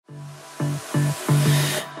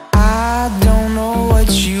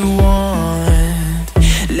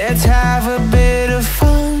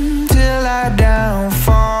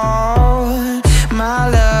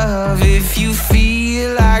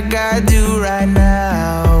right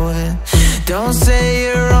now. Don't say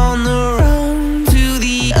you're on the run to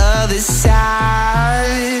the other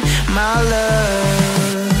side, my love.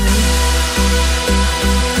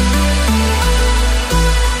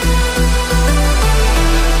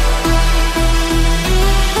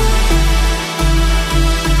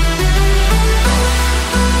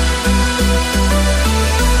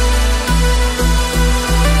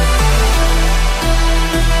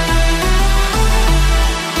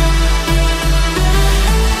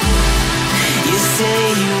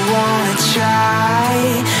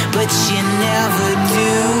 But you never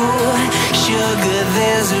do. Sugar,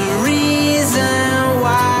 there's a reason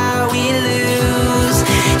why we lose.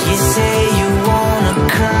 You say you wanna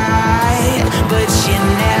cry, but you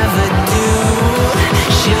never do.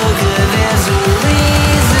 Sugar, there's a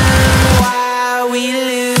reason why we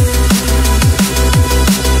lose.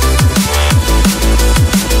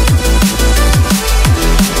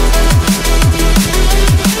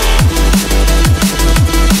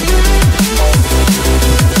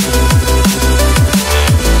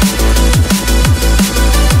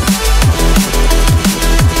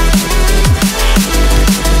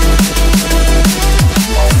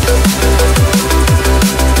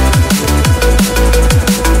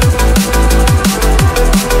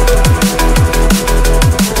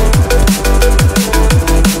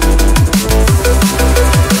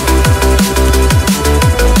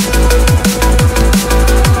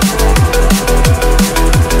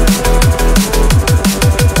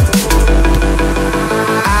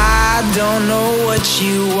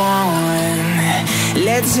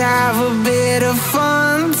 Let's have a bit of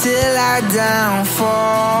fun till I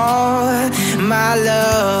downfall, my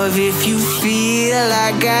love, if you feel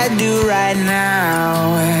like I do right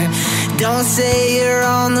now. Don't say you're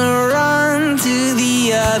on the run to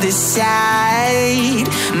the other side,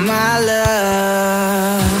 my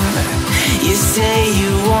love. You say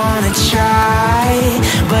you wanna try,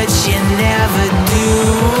 but you never do.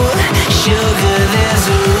 Sugar, there's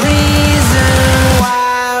a reason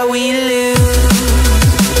why we lose.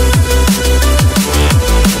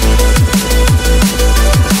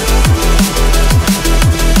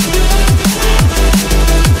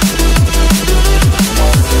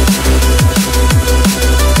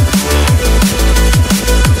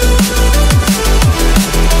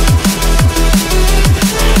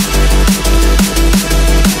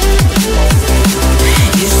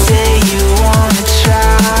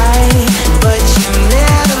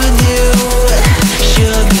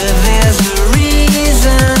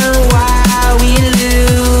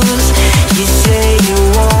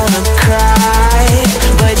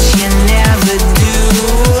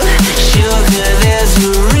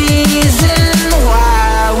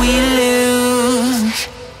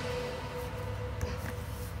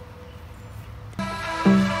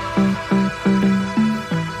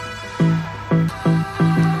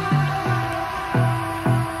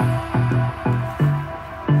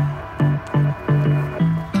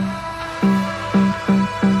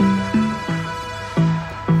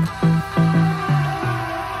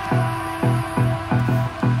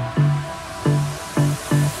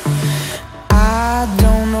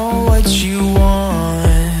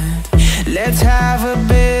 Let's have a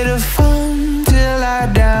bit of fun till I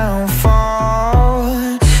downfall,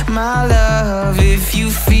 my love, if you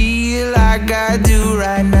feel like I do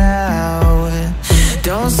right now.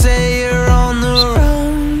 Don't say you're on the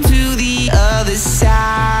run to the other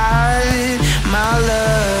side, my love.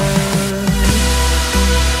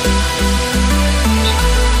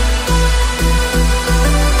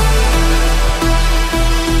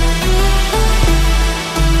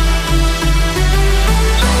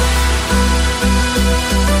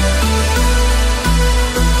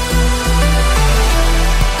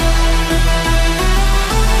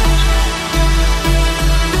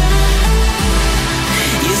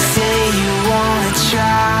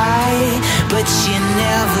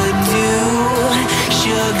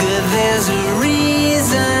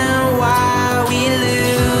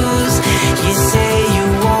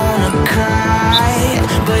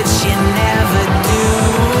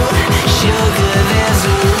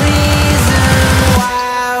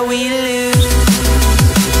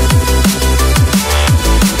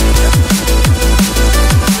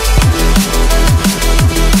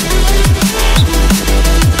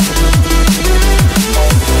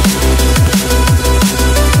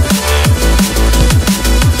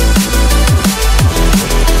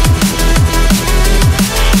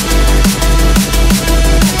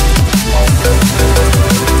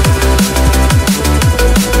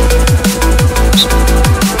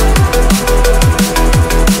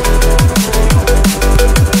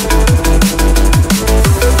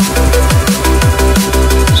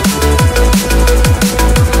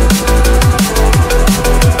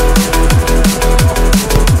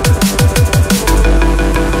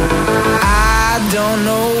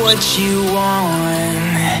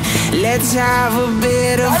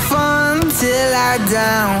 bit of fun till I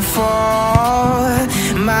downfall.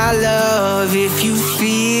 My love, if you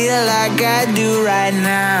feel like I do right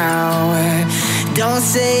now, don't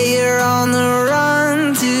say you're on the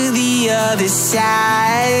run to the other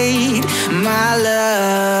side. My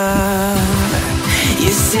love,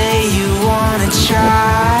 you say you wanna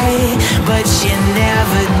try, but you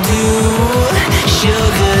never do.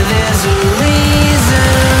 Sugar, there's a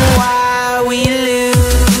reason why we lose.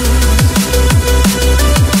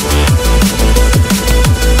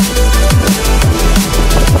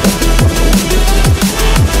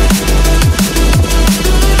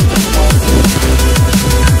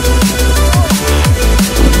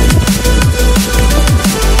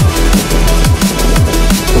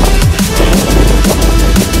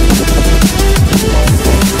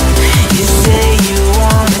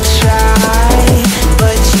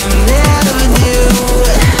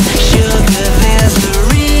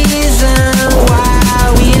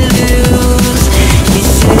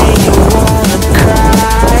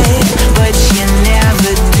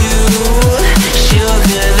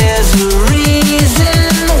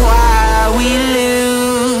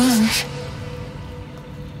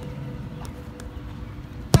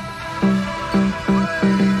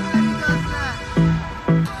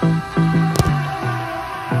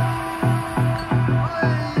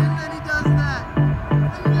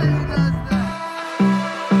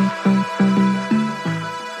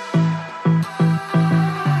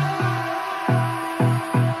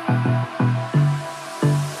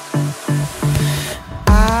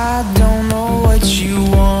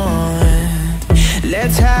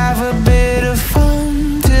 Let's have a bit of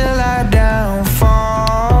fun till I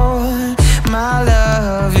downfall. My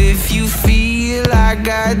love, if you feel like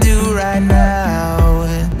I do right now,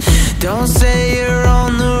 don't say you're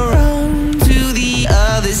on the run to the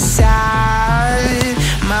other side.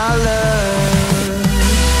 My love,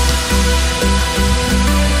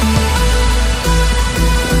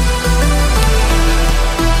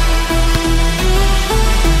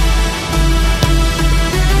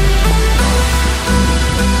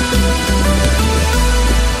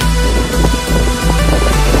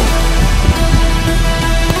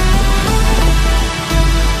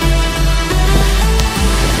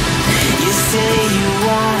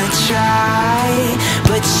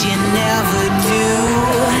 but you never do.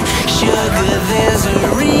 Sugar, there's a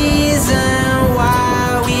reason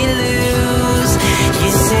why we lose.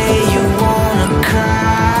 You say you wanna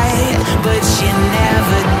cry, but you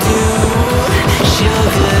never do.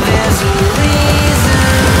 Sugar, there's a reason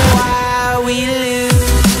why we lose.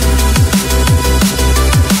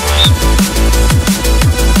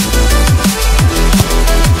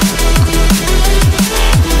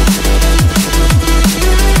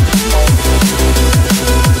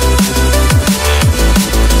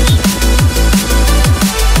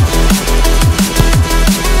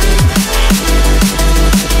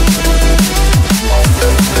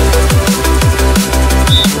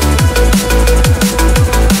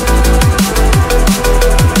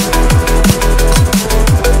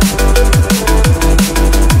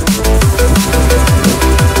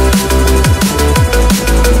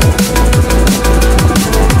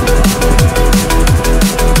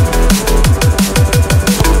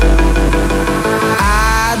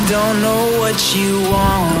 You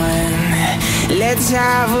want. Let's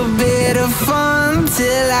have a bit of fun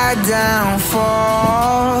till I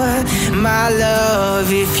downfall. My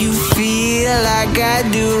love, if you feel like I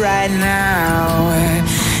do right now,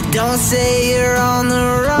 don't say you're on the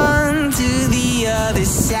run to the other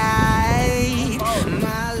side.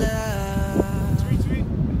 My love.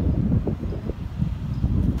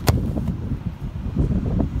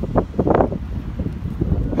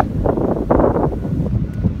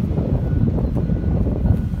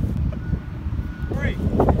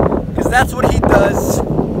 That's what he does.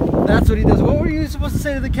 That's what he does. What were you supposed to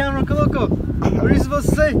say to the camera, Coloco? What were you supposed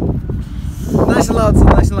to say? Nice and loud, so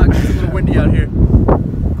nice and loud.